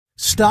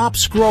Stop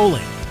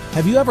scrolling.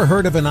 Have you ever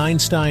heard of an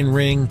Einstein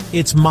Ring?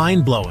 It's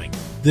mind-blowing.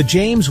 The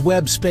James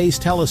Webb Space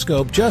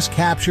Telescope just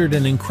captured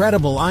an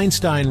incredible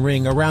Einstein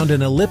Ring around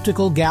an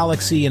elliptical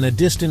galaxy in a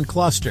distant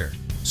cluster.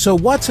 So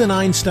what's an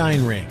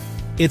Einstein Ring?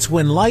 It's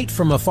when light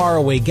from a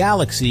faraway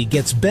galaxy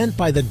gets bent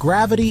by the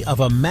gravity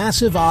of a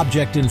massive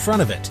object in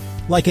front of it,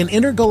 like an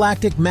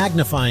intergalactic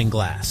magnifying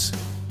glass.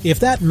 If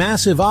that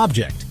massive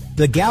object,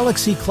 the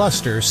galaxy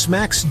cluster,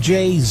 smacks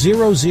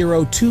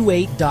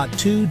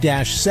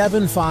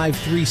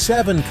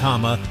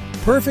J0028.2-7537,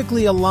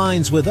 perfectly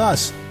aligns with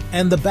us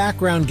and the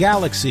background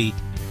galaxy,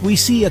 we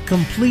see a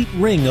complete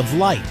ring of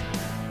light.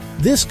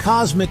 This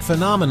cosmic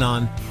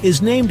phenomenon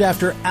is named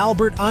after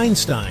Albert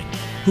Einstein,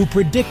 who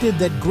predicted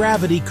that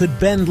gravity could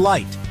bend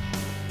light.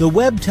 The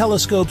Webb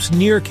telescope's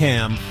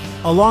NIRCam,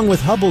 along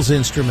with Hubble's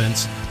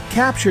instruments,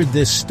 captured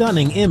this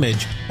stunning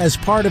image as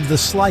part of the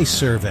SLICE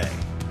survey.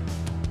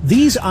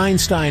 These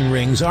Einstein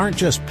rings aren't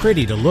just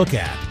pretty to look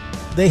at.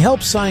 They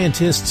help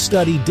scientists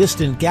study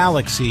distant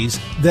galaxies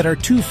that are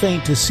too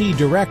faint to see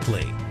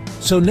directly.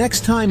 So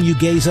next time you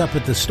gaze up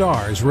at the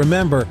stars,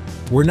 remember,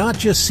 we're not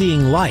just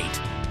seeing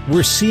light,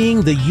 we're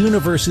seeing the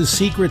universe's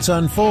secrets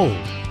unfold.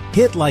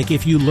 Hit like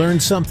if you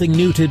learned something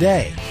new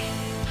today.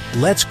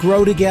 Let's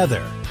grow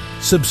together.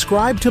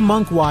 Subscribe to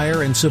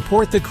MonkWire and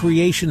support the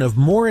creation of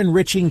more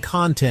enriching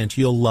content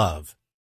you'll love.